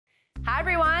Hi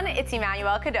everyone, it's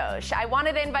Emmanuel Kadosh. I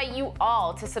wanted to invite you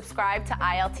all to subscribe to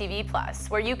ILTV+,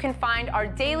 where you can find our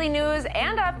daily news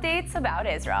and updates about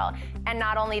Israel. And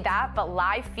not only that, but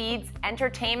live feeds,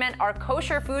 entertainment, our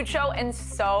kosher food show, and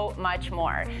so much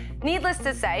more. Needless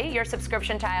to say, your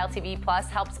subscription to ILTV+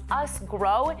 helps us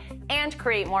grow and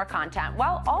create more content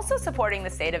while also supporting the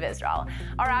state of Israel.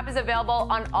 Our app is available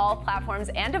on all platforms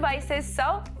and devices,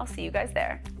 so I'll see you guys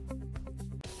there.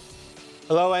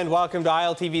 Hello and welcome to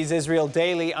ILTV's Israel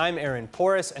Daily. I'm Aaron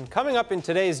Porras, and coming up in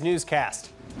today's newscast,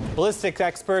 ballistics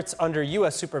experts under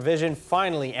U.S. supervision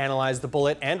finally analyzed the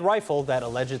bullet and rifle that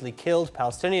allegedly killed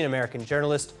Palestinian-American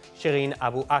journalist Shireen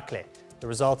Abu Akleh. The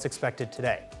results expected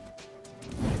today.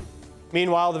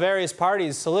 Meanwhile, the various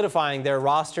parties solidifying their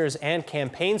rosters and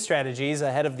campaign strategies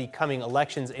ahead of the coming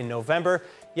elections in November.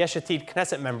 Yesh Atid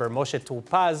Knesset member Moshe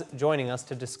Tur-Paz joining us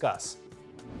to discuss.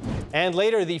 And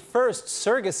later, the first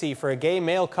surrogacy for a gay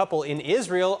male couple in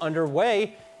Israel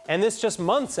underway, and this just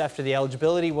months after the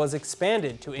eligibility was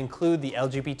expanded to include the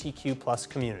LGBTQ+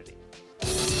 community.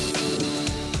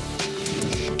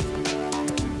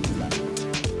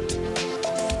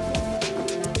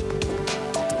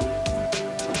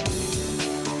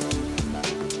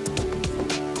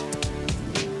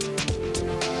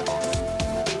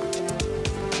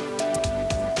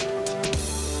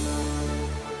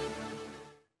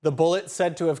 The bullet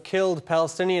said to have killed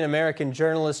Palestinian-American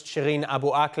journalist Shireen Abu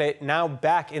Akleh now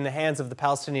back in the hands of the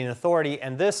Palestinian Authority,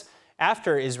 and this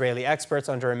after Israeli experts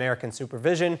under American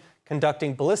supervision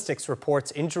conducting ballistics reports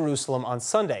in Jerusalem on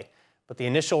Sunday. But the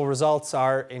initial results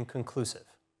are inconclusive.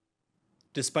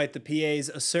 Despite the PA's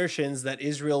assertions that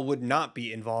Israel would not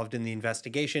be involved in the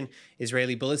investigation,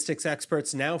 Israeli ballistics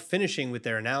experts now finishing with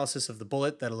their analysis of the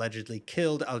bullet that allegedly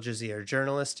killed Al Jazeera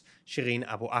journalist Shireen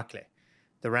Abu Akleh.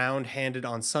 The round handed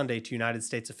on Sunday to United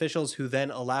States officials, who then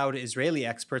allowed Israeli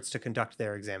experts to conduct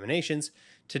their examinations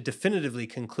to definitively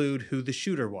conclude who the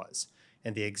shooter was.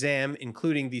 And the exam,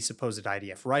 including the supposed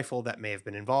IDF rifle that may have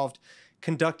been involved,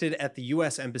 conducted at the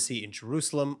U.S. Embassy in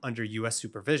Jerusalem under U.S.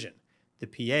 supervision, the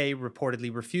PA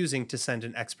reportedly refusing to send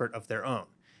an expert of their own.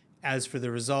 As for the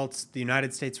results, the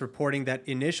United States reporting that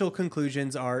initial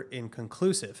conclusions are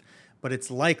inconclusive, but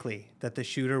it's likely that the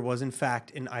shooter was in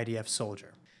fact an IDF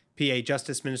soldier. PA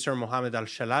Justice Minister Mohammed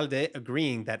al-Shalalde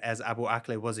agreeing that as Abu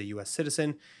Akleh was a U.S.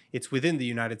 citizen, it's within the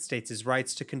United States'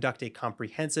 rights to conduct a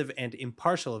comprehensive and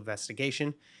impartial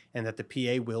investigation, and that the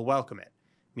PA will welcome it.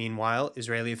 Meanwhile,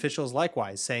 Israeli officials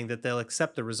likewise saying that they'll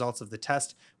accept the results of the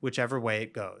test whichever way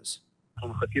it goes.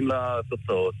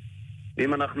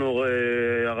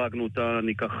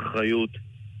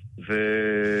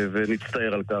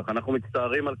 ונצטער על כך. אנחנו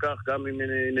מצטערים על כך גם אם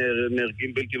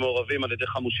נהרגים בלתי מעורבים על ידי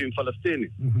חמושים פלסטינים.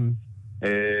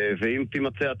 ואם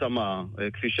תימצא התאמה,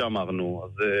 כפי שאמרנו,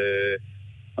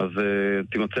 אז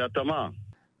תימצא התאמה.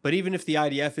 But even if the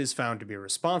IDF is found to be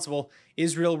responsible,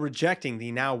 Israel rejecting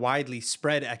the now widely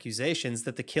spread accusations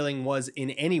that the killing was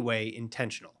in any way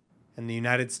intentional. And the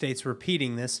United States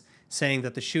repeating this, saying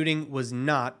that the shooting was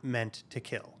not meant to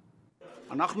kill.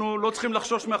 אנחנו לא צריכים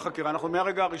לחשוש מהחקירה, אנחנו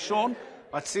מהרגע הראשון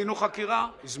רצינו חקירה,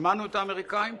 הזמנו את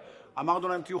האמריקאים, אמרנו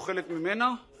להם תהיו חלק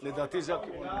ממנה, לדעתי זה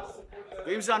הכיוון.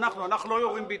 ואם זה אנחנו לא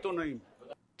יורים בעיתונאים.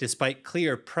 Despite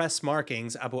clear press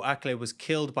markings, Abu Akleh was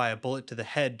killed by a bullet to the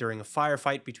head during a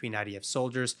firefight between IDF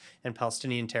soldiers and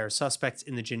Palestinian terror suspects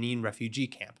in the Jenin refugee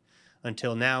camp.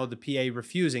 Until now, the PA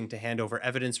refusing to hand over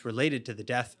evidence related to the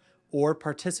death or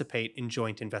participate in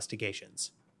joint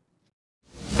investigations.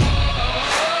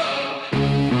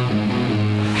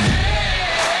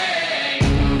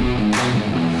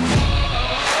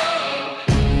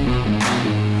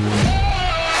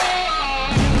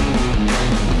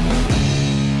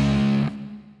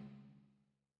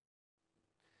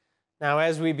 Now,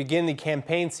 as we begin the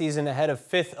campaign season ahead of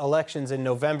 5th elections in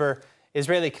November,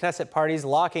 Israeli Knesset parties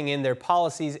locking in their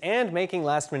policies and making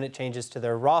last-minute changes to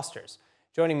their rosters.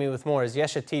 Joining me with more is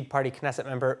Yesh Atid Party Knesset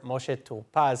member Moshe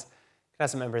Tur-Paz.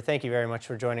 Knesset member, thank you very much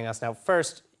for joining us. Now,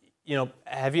 first,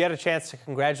 have you had a chance to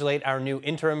congratulate our new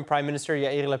interim Prime Minister,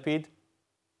 Yair Lapid?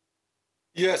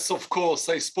 Yes, of course.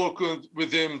 I spoke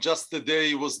with him just the day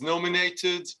he was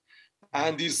nominated.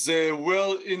 And he's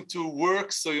well into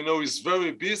work, so he's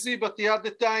very busy. But he had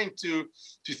the time to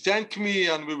thank me,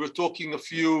 and we were talking a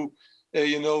few,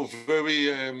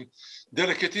 very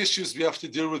delicate issues we have to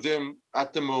deal with him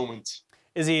at the moment.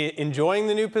 Is he enjoying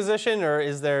the new position, or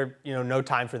is there no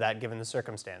time for that given the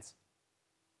circumstance?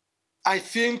 I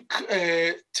think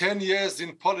 10 years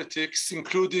in politics,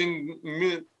 including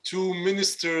 2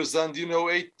 ministers, and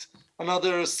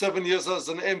another 7 years as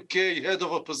an MK, head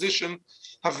of opposition,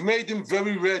 have made him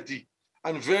very ready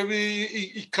and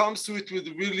he comes to it with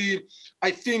really,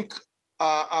 I think,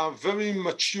 a very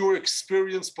mature,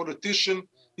 experienced politician.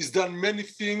 He's done many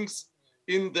things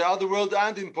in the other world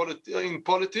and in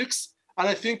politics. And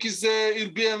I think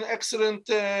he'll be an excellent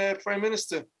prime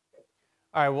minister.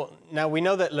 All right, well, now we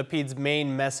know that Lapid's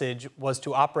main message was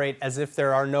to operate as if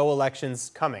there are no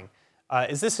elections coming.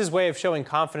 Is this his way of showing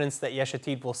confidence that Yesh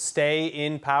Atid will stay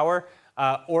in power?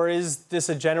 Or is this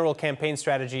a general campaign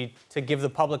strategy to give the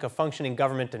public a functioning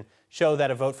government and show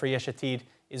that a vote for Yesh Atid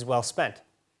is well spent?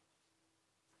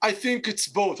 I think it's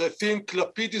both. I think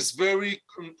Lapid is very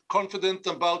confident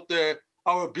about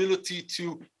our ability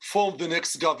to form the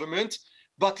next government,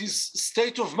 but his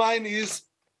state of mind is,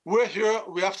 we're here,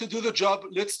 we have to do the job,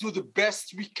 let's do the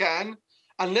best we can,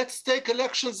 and let's take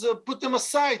elections, put them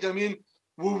aside. I mean,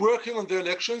 we're working on the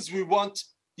elections. We want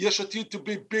Yesh Atid to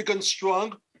be big and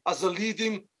strong as a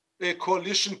leading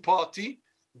coalition party,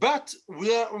 but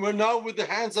we're now with the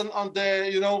hands on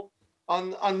the,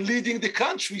 on leading the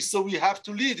country, so we have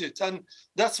to lead it. And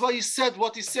that's why he said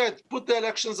what he said, put the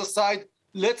elections aside,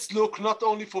 let's look not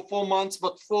only for 4 months,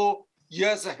 but 4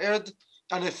 years ahead.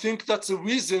 And I think that's a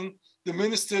reason the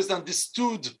ministers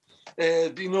understood,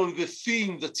 the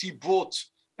theme that he brought,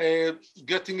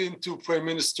 getting into prime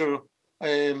minister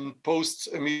post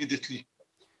immediately.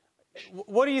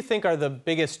 What do you think are the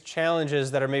biggest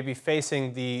challenges that are maybe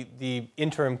facing the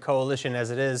interim coalition as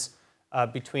it is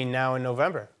between now and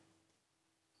November?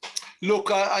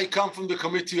 Look, I come from the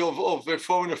Committee of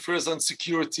Foreign Affairs and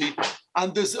Security,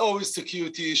 and there's always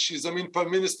security issues. I mean, Prime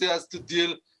Minister has to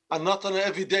deal, and not on an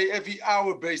every day, every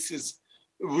hour basis,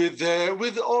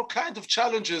 with all kinds of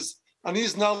challenges. And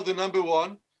he's now the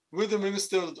 #1 with the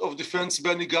Minister of Defense,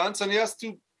 Benny Gantz, and he has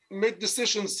to make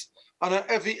decisions on an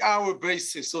every hour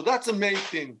basis. So that's the main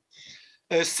thing.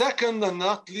 Second, and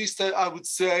not least, I would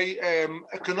say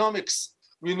economics.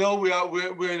 We know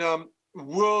we're in a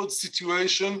world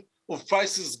situation of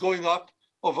prices going up,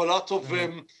 of a lot of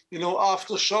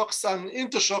aftershocks and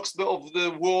intershocks of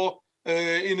the war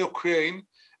in Ukraine,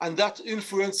 and that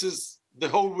influences the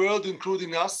whole world,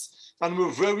 including us. And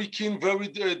we're very keen, very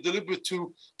deliberate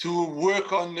to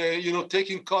work on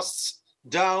taking costs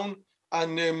down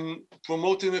and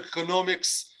promoting economics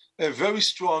very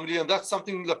strongly, and that's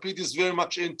something Lapid is very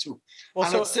much into. Well,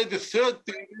 and I'd say the third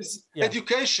thing is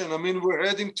education. I mean, we're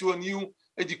heading to a new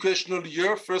educational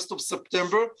year, 1st of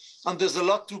September, and there's a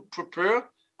lot to prepare.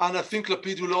 And I think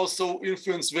Lapid will also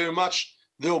influence very much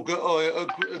the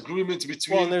agreement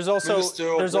between. Well, and there's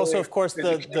also, of course,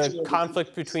 the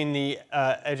conflict between the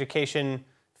education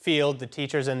field, the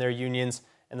teachers and their unions,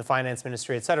 and the finance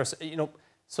ministry, et cetera.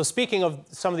 So speaking of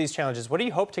some of these challenges, what do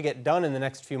you hope to get done in the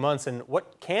next few months, and what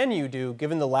can you do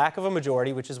given the lack of a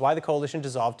majority, which is why the coalition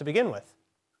dissolved to begin with?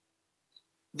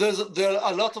 There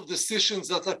are a lot of decisions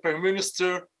that a prime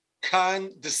minister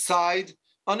can decide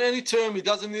on any term. He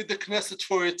doesn't need the Knesset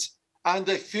for it, and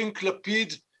I think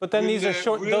Lapid. But then these are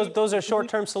those are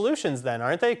short-term solutions, then,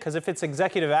 aren't they? Because if it's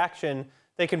executive action,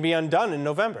 they can be undone in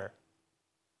November.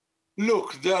 Look,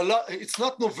 it's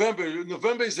not November.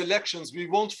 November is elections. We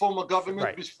won't form a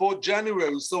government before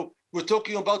January. So we're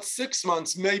talking about 6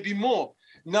 months, maybe more.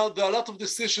 Now, there are a lot of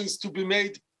decisions to be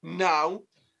made now.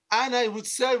 And I would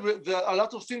say there are a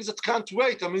lot of things that can't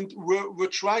wait. I mean, we're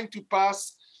trying to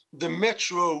pass the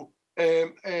metro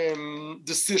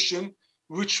decision,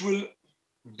 which will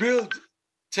build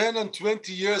 10 and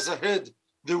 20 years ahead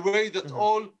the way that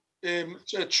all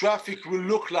traffic will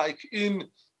look like in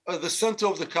the center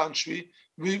of the country.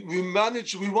 We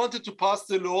wanted to pass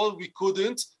the law, we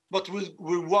couldn't, but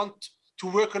we want to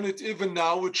work on it even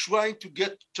now. We're trying to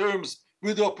get terms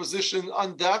with the opposition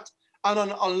on that and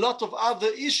on a lot of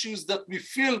other issues that we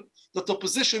feel that the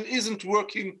opposition isn't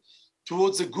working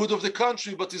towards the good of the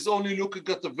country, but is only looking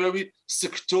at the very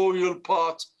sectorial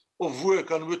part of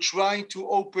work. And we're trying to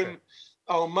open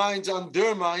our minds and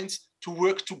their minds to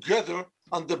work together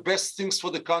on the best things for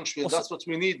the country, and that's what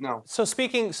we need now. So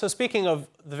speaking of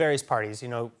the various parties,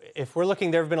 if we're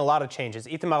looking, there have been a lot of changes.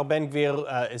 Itamar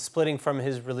Ben-Gvir is splitting from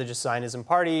his religious Zionism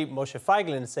party. Moshe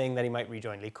Feiglin is saying that he might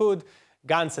rejoin Likud.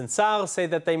 Gantz and Sar say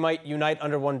that they might unite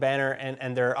under one banner,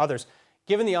 and there are others.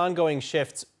 Given the ongoing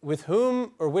shifts, with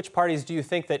whom or which parties do you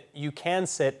think that you can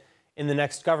sit in the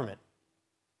next government?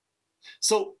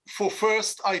 So for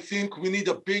first, I think we need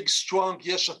a big, strong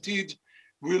Yesh Atid.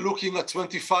 We're looking at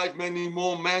 25, many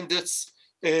more mandates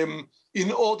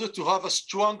in order to have a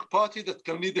strong party that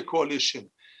can lead the coalition.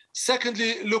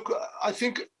 Secondly, look, I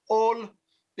think all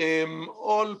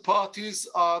parties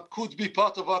could be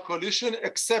part of our coalition,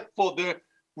 except for the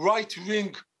right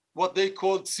wing, what they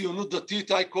call Tzionut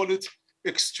Datit. I call it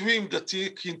extreme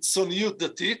Datit, Kitzoniyut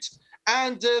Datit.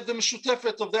 and the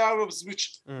Meshutefet of the Arabs, which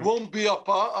won't be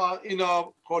in our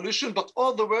coalition, but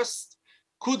all the rest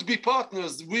could be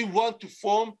partners. We want to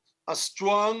form a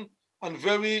strong and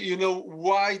very,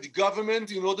 wide government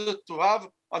in order to have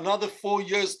another 4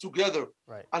 years together.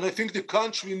 Right. And I think the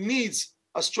country needs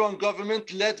a strong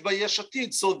government led by Yesh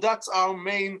Atid. So that's our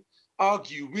main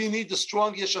argue. We need a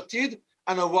strong Yesh Atid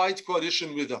and a wide coalition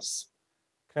with us.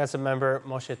 Knesset member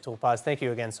Moshe Tur-Paz, thank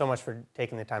you again so much for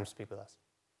taking the time to speak with us.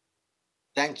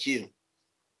 Thank you.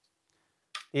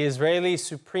 The Israeli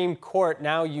Supreme Court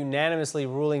now unanimously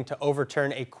ruling to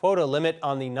overturn a quota limit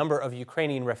on the number of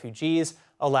Ukrainian refugees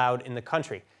allowed in the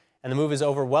country. And the move is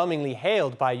overwhelmingly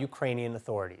hailed by Ukrainian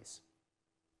authorities.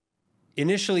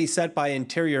 Initially set by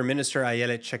Interior Minister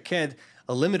Ayelet Shaked,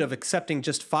 a limit of accepting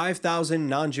just 5,000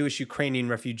 non-Jewish Ukrainian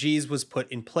refugees was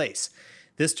put in place.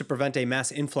 This to prevent a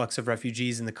mass influx of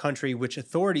refugees in the country, which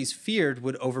authorities feared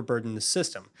would overburden the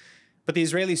system. But the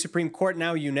Israeli Supreme Court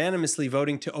now unanimously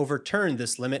voting to overturn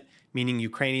this limit, meaning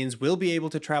Ukrainians will be able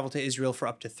to travel to Israel for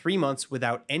up to 3 months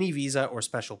without any visa or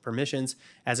special permissions,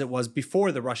 as it was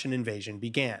before the Russian invasion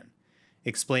began.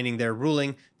 Explaining their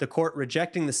ruling, the court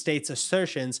rejecting the state's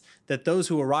assertions that those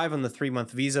who arrive on the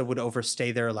 3-month visa would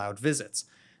overstay their allowed visits.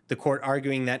 The court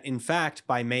arguing that, in fact,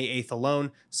 by May 8th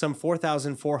alone, some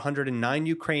 4,409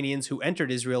 Ukrainians who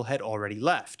entered Israel had already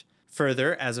left.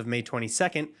 Further, as of May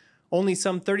 22nd, only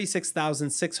some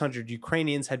 36,600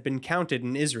 Ukrainians had been counted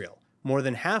in Israel, more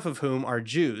than half of whom are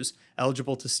Jews,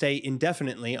 eligible to stay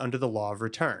indefinitely under the law of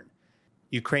return.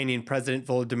 Ukrainian President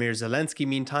Volodymyr Zelensky,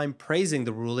 meantime, praising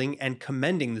the ruling and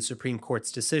commending the Supreme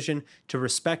Court's decision to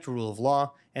respect rule of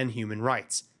law and human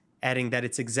rights, adding that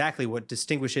it's exactly what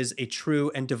distinguishes a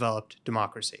true and developed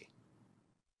democracy.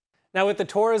 Now, with the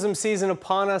tourism season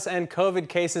upon us and COVID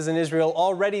cases in Israel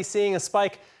already seeing a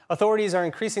spike, authorities are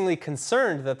increasingly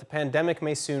concerned that the pandemic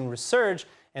may soon resurge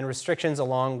and restrictions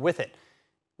along with it.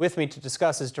 With me to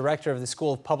discuss is Director of the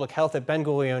School of Public Health at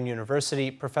Ben-Gurion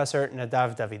University, Professor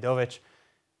Nadav Davidovich.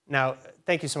 Now,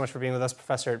 thank you so much for being with us,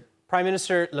 Professor. Prime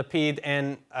Minister Lapid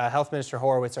and Health Minister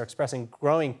Horowitz are expressing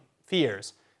growing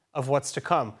fears of what's to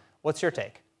come. What's your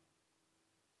take?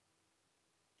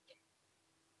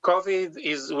 COVID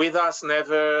is with us,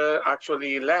 never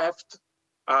actually left.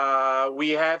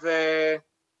 We have a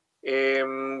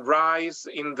rise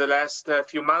in the last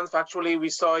few months. Actually, we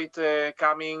saw it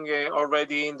coming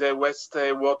already in the West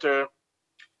Water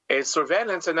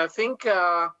surveillance. And I think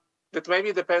that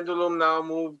maybe the pendulum now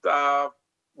moved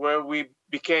where we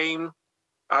became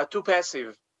too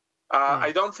passive.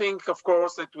 I don't think, of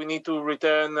course, that we need to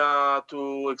return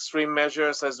to extreme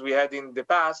measures as we had in the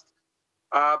past.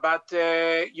 But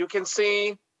you can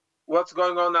see what's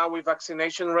going on now with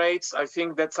vaccination rates. I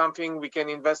think that's something we can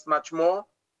invest much more.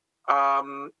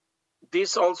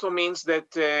 This also means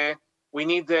that we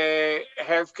need the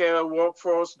healthcare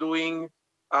workforce doing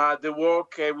the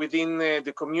work within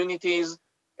the communities,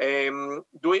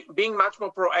 being much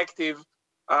more proactive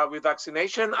with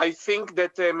vaccination. I think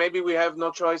that maybe we have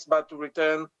no choice but to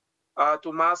return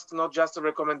to masks, not just a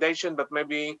recommendation, but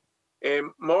maybe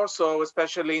more so,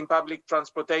 especially in public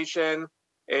transportation,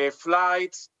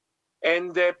 flights.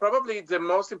 And probably the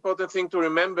most important thing to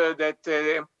remember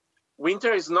that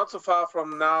winter is not so far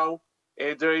from now.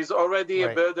 There is already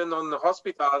a burden on the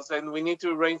hospitals, and we need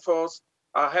to reinforce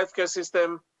our healthcare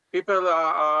system. People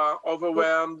are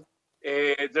overwhelmed.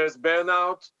 There's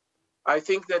burnout. I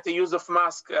think that the use of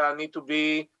masks need to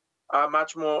be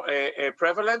much more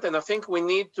prevalent, and I think we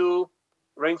need to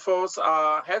reinforce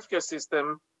our healthcare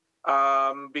system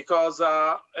because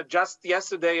just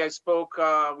yesterday I spoke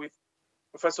with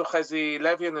Professor Chezi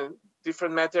Levy on a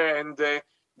different matter, and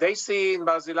they see in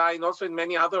Barzilai and also in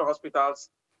many other hospitals,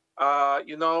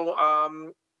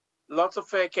 lots of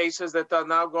cases that are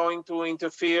now going to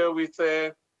interfere with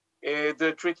the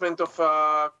treatment of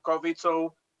COVID.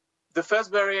 So the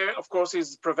first barrier, of course,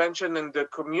 is prevention in the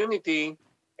community,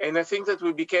 and I think that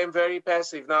we became very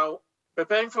passive. Now,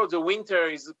 preparing for the winter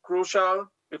is crucial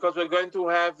because we're going to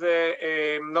have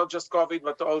not just COVID,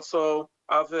 but also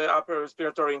other upper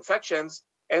respiratory infections.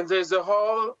 And there's a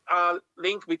whole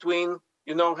link between,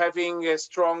 having a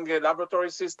strong laboratory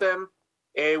system.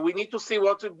 We need to see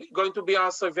what's going to be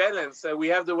our surveillance. We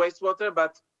have the wastewater,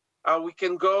 but we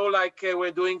can go like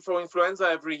we're doing for influenza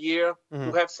every year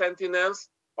to have sentinels.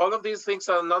 All of these things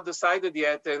are not decided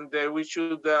yet, and we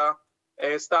should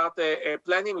start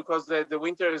planning because the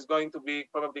winter is going to be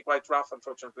probably quite rough,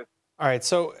 unfortunately. All right,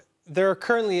 so there are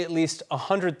currently at least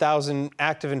 100,000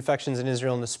 active infections in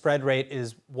Israel, and the spread rate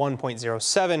is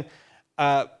 1.07.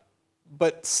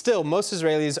 But still, most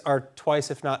Israelis are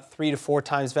twice, if not 3 to 4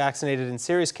 times vaccinated, and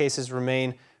serious cases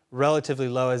remain relatively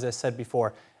low, as I said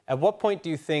before. At what point do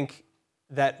you think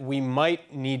that we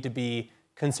might need to be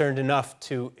concerned enough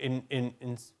to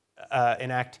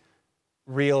enact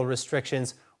real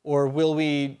restrictions, or will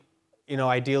we,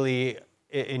 ideally,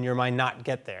 in your mind, not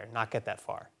get there, not get that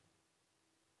far?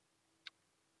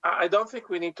 I don't think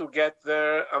we need to get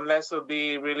there unless it'll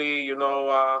be really,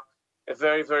 a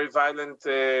very, very violent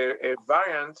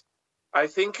variant. I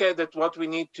think that what we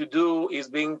need to do is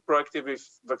being proactive with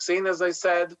vaccine, as I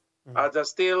said. There's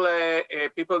still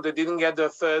people that didn't get the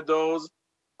third dose.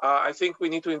 I think we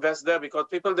need to invest there because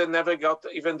people that never got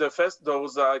even the first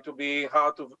dose, it will be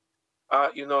hard to,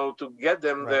 to get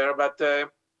them there. But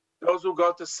those who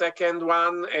got the second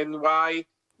one and why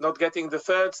not getting the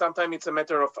third, sometimes it's a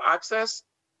matter of access.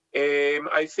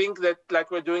 I think that like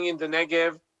we're doing in the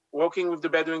Negev, working with the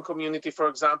Bedouin community, for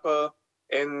example,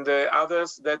 and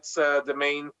others, that's the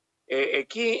main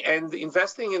key. And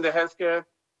investing in the healthcare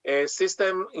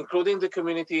system, including the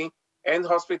community and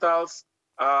hospitals,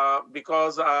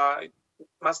 because I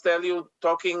must tell you,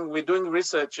 we're doing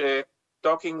research,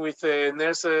 talking with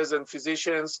nurses and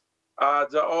physicians,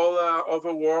 they're all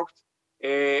overworked,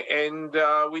 and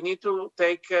we need to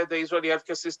take the Israeli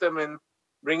healthcare system and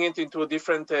bring it into a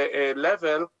different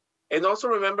level. And also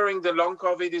remembering the long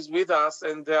COVID is with us,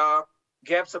 and there are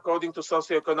gaps according to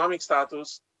socioeconomic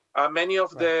status. Many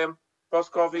of the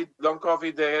post-COVID, long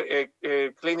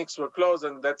COVID clinics were closed,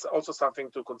 and that's also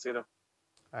something to consider.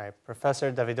 All right,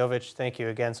 Professor Davidovich, thank you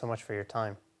again so much for your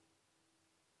time.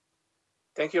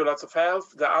 Thank you, lots of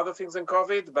health. There are other things in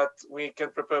COVID, but we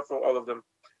can prepare for all of them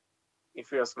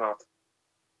if we are smart.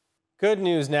 Good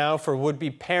news now for would-be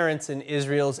parents in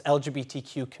Israel's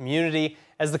LGBTQ community,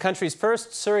 as the country's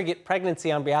first surrogate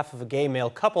pregnancy on behalf of a gay male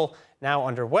couple now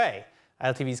underway.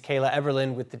 ILTV's Kayla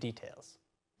Everlin with the details.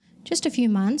 Just a few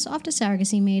months after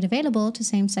surrogacy made available to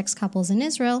same-sex couples in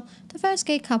Israel, the first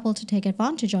gay couple to take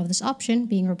advantage of this option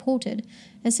being reported,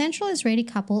 a Central Israeli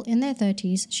couple in their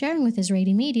 30s sharing with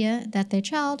Israeli media that their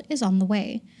child is on the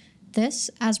way.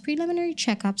 This, as preliminary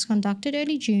checkups conducted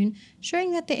early June,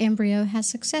 showing that the embryo has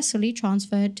successfully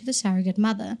transferred to the surrogate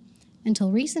mother.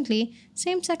 Until recently,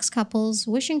 same-sex couples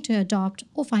wishing to adopt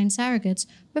or find surrogates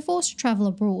were forced to travel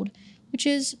abroad, which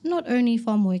is not only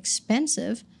far more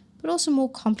expensive, but also more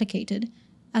complicated,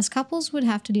 as couples would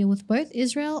have to deal with both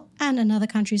Israel and another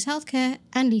country's healthcare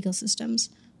and legal systems.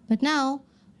 But now,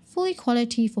 full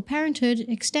equality for parenthood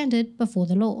extended before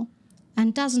the law,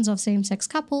 and dozens of same-sex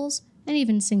couples, and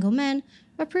even single men,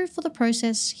 are approved for the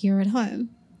process here at home.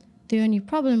 The only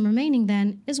problem remaining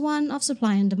then is one of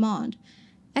supply and demand,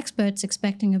 experts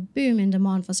expecting a boom in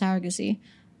demand for surrogacy,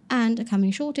 and a coming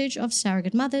shortage of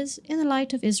surrogate mothers in the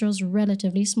light of Israel's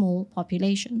relatively small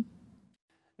population.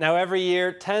 Now, every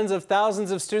year, tens of thousands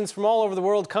of students from all over the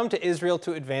world come to Israel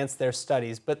to advance their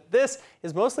studies, but this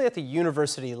is mostly at the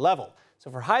university level. So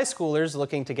for high schoolers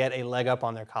looking to get a leg up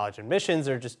on their college admissions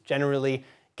or just generally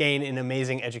gain an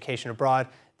amazing education abroad,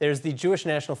 there's the Jewish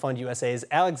National Fund USA's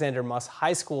Alexander Muss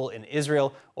High School in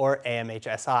Israel, or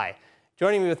AMHSI.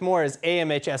 Joining me with more is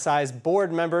AMHSI's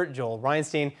board member, Joel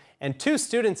Reinstein, and two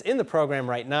students in the program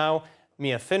right now,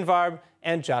 Mia Finvarb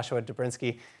and Joshua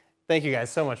Dobrinsky. Thank you guys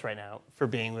so much right now for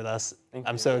being with us.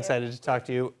 I'm so excited to talk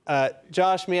to you.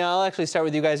 Josh, Mia, I'll actually start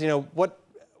with you guys.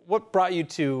 What brought you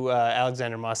to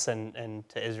Alexander Muss and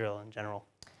to Israel in general?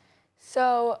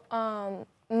 So,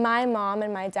 my mom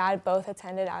and my dad both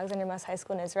attended Alexander Muss High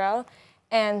School in Israel,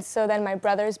 and so then my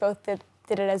brothers both did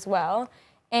it as well,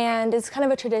 and it's kind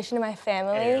of a tradition in my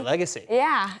family. And your legacy.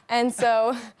 Yeah, and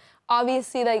so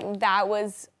obviously that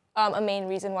was a main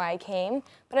reason why I came,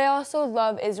 but I also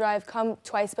love Israel. I've come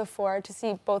twice before to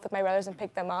see both of my brothers and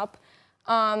pick them up,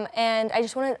 and I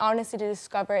just wanted honestly to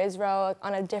discover Israel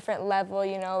on a different level,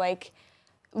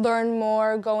 learn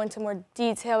more, go into more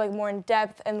detail, more in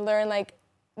depth, and learn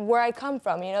where I come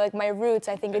from, my roots.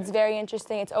 I think it's very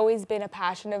interesting. It's always been a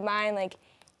passion of mine,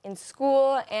 in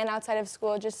school and outside of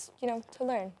school, just, to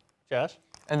learn. Josh?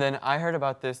 And then I heard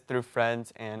about this through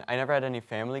friends, and I never had any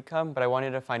family come, but I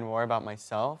wanted to find more about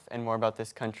myself and more about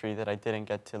this country that I didn't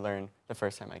get to learn the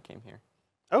first time I came here.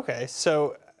 Okay,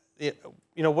 so,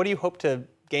 what do you hope to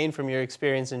gain from your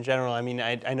experience in general? I mean,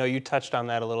 I know you touched on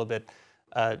that a little bit.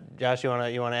 Josh, you want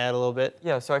to add a little bit?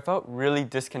 Yeah, so I felt really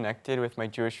disconnected with my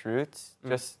Jewish roots,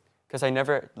 just because I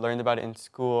never learned about it in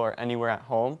school or anywhere at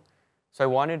home. So I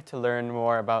wanted to learn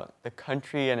more about the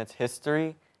country and its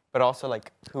history, but also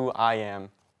who I am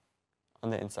on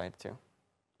the inside too.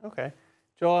 Okay.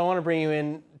 Joel, I want to bring you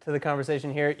into the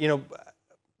conversation here.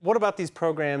 What about these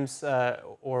programs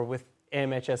or with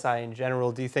AMHSI in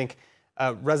general do you think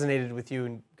resonated with you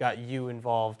and got you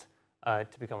involved to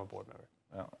become a board member?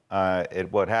 Well,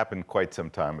 what happened quite some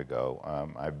time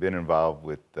ago. I've been involved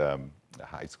with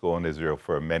high school in Israel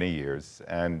for many years,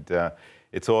 and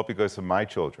it's all because of my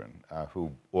children,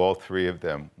 who all three of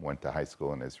them went to high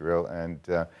school in Israel, and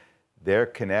their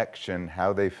connection,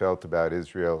 how they felt about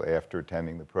Israel after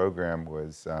attending the program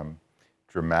was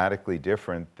dramatically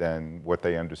different than what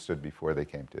they understood before they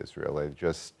came to Israel.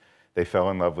 They fell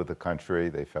in love with the country,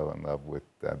 they fell in love with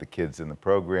the kids in the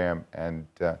program, and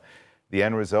the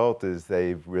end result is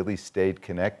they've really stayed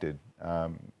connected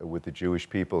with the Jewish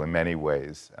people in many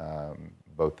ways,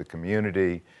 both the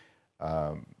community,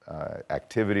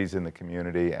 activities in the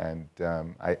community, and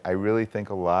I really think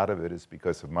a lot of it is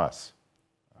because of Mus.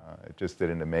 It just did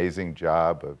an amazing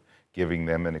job of giving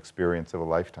them an experience of a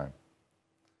lifetime.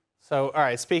 So, all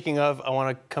right, speaking of, I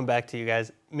want to come back to you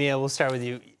guys. Mia, we'll start with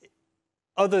you.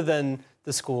 Other than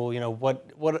the school, you know,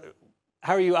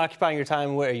 how are you occupying your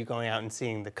time? Where are you going out and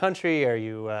seeing the country? Are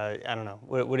you, I don't know,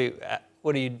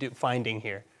 what are you finding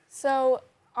here? So,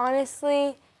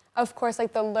 honestly, of course,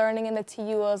 like the learning and the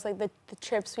TULs, like the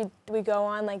trips we go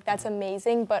on, like that's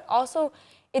amazing. But also,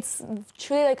 it's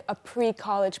truly like a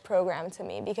pre-college program to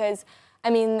me because, I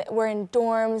mean, we're in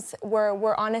dorms.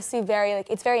 We're honestly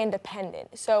it's very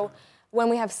independent. So when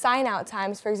we have sign-out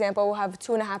times, for example, we'll have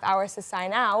 2.5 hours to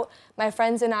sign out. My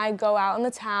friends and I go out in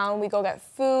the town. We go get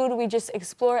food. We just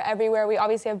explore everywhere. We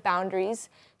obviously have boundaries.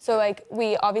 So like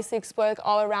we obviously explore like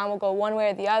all around. We'll go one way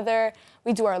or the other.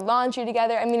 We do our laundry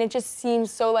together. I mean, it just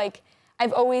seems so like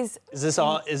I've always. Is this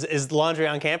all? Is laundry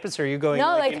on campus, or are you going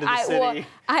into the city? Well,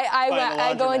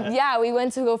 I go. Yeah, we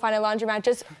went to go find a laundromat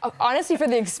just honestly for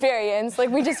the experience.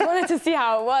 Like we just wanted to see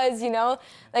how it was, you know.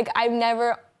 Like I've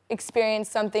never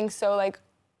experienced something so like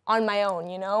on my own,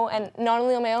 you know. And not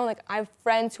only on my own, like I have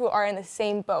friends who are in the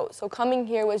same boat. So coming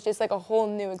here was just like a whole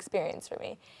new experience for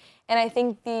me. And I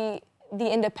think the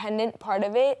independent part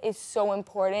of it is so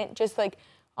important. Just like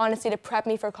honestly to prep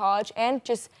me for college and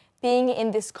just being in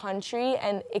this country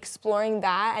and exploring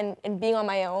that and being on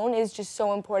my own is just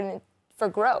so important for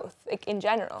growth, like in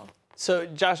general. So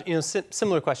Josh, you know,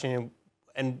 similar question,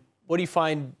 and what do you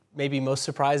find maybe most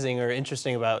surprising or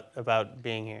interesting about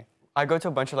being here? I go to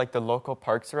a bunch of like the local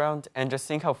parks around and just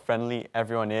seeing how friendly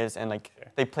everyone is, and like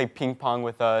they play ping pong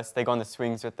with us, they go on the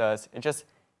swings with us, and just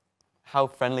how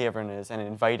friendly everyone is and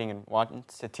inviting and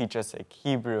wants to teach us like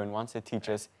Hebrew and wants to teach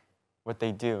us what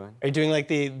they do. Are you doing like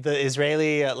the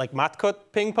Israeli like matkot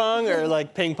ping pong or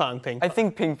like ping pong? I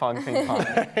think ping pong.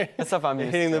 That's stuff I'm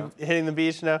used to. Hitting the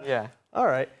beach now? Yeah. All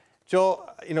right. Joel,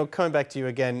 you know, coming back to you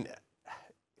again,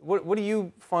 what do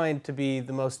you find to be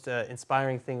the most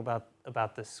inspiring thing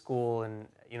about this school, and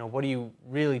you know, what do you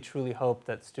really truly hope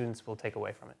that students will take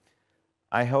away from it?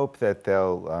 I hope that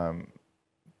they'll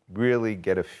really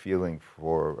get a feeling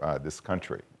for this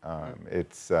country.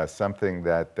 It's something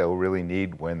that they'll really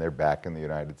need when they're back in the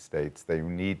United States. They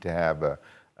need to have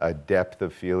a depth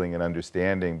of feeling and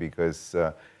understanding because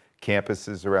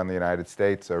campuses around the United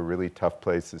States are really tough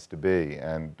places to be.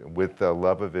 And with the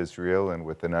love of Israel and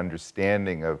with an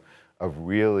understanding of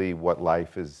really what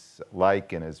life is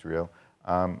like in Israel,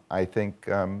 I think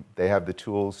they have the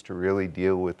tools to really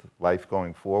deal with life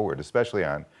going forward, especially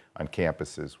on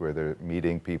campuses where they're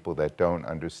meeting people that don't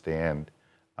understand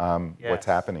what's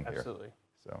happening here. Absolutely.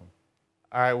 So,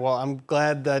 all right. Well, I'm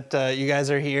glad that you guys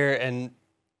are here and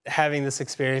having this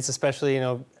experience, especially, you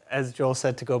know, as Joel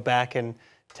said, to go back and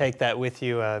take that with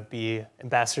you, be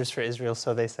ambassadors for Israel,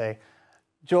 so they say.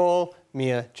 Joel,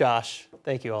 Mia, Josh,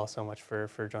 thank you all so much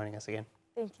for joining us again.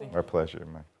 Thank you. Our pleasure,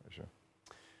 my pleasure.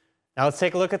 Now let's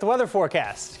take a look at the weather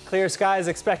forecast. Clear skies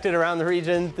expected around the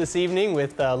region this evening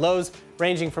with lows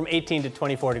ranging from 18 to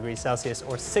 24 degrees Celsius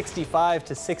or 65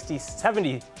 to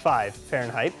 75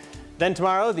 Fahrenheit. Then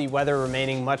tomorrow, the weather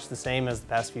remaining much the same as the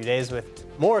past few days with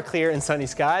more clear and sunny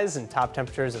skies and top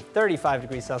temperatures of 35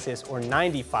 degrees Celsius or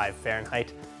 95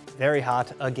 Fahrenheit. Very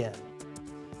hot again.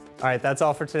 All right, that's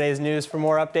all for today's news. For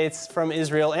more updates from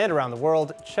Israel and around the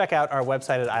world, check out our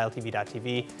website at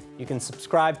ILTV.tv. You can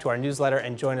subscribe to our newsletter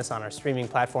and join us on our streaming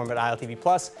platform at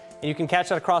ILTV+. And you can catch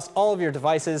it across all of your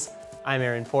devices. I'm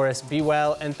Aaron Porras. Be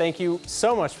well, and thank you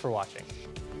so much for watching.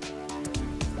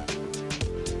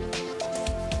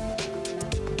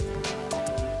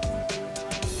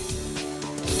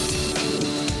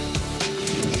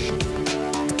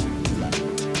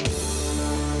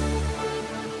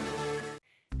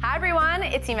 Hi, everyone.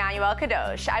 everyone, it's Emmanuel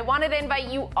Kadosh. I wanted to invite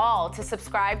you all to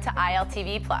subscribe to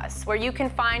ILTV Plus, where you can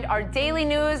find our daily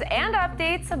news and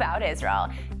updates about Israel.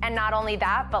 And not only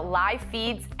that, but live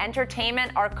feeds,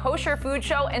 entertainment, our kosher food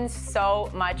show, and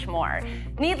so much more.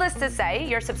 Needless to say,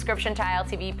 your subscription to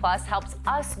ILTV Plus helps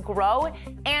us grow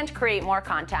and create more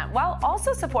content while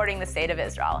also supporting the state of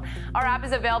Israel. Our app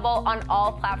is available on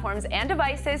all platforms and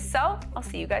devices, so I'll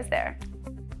see you guys there.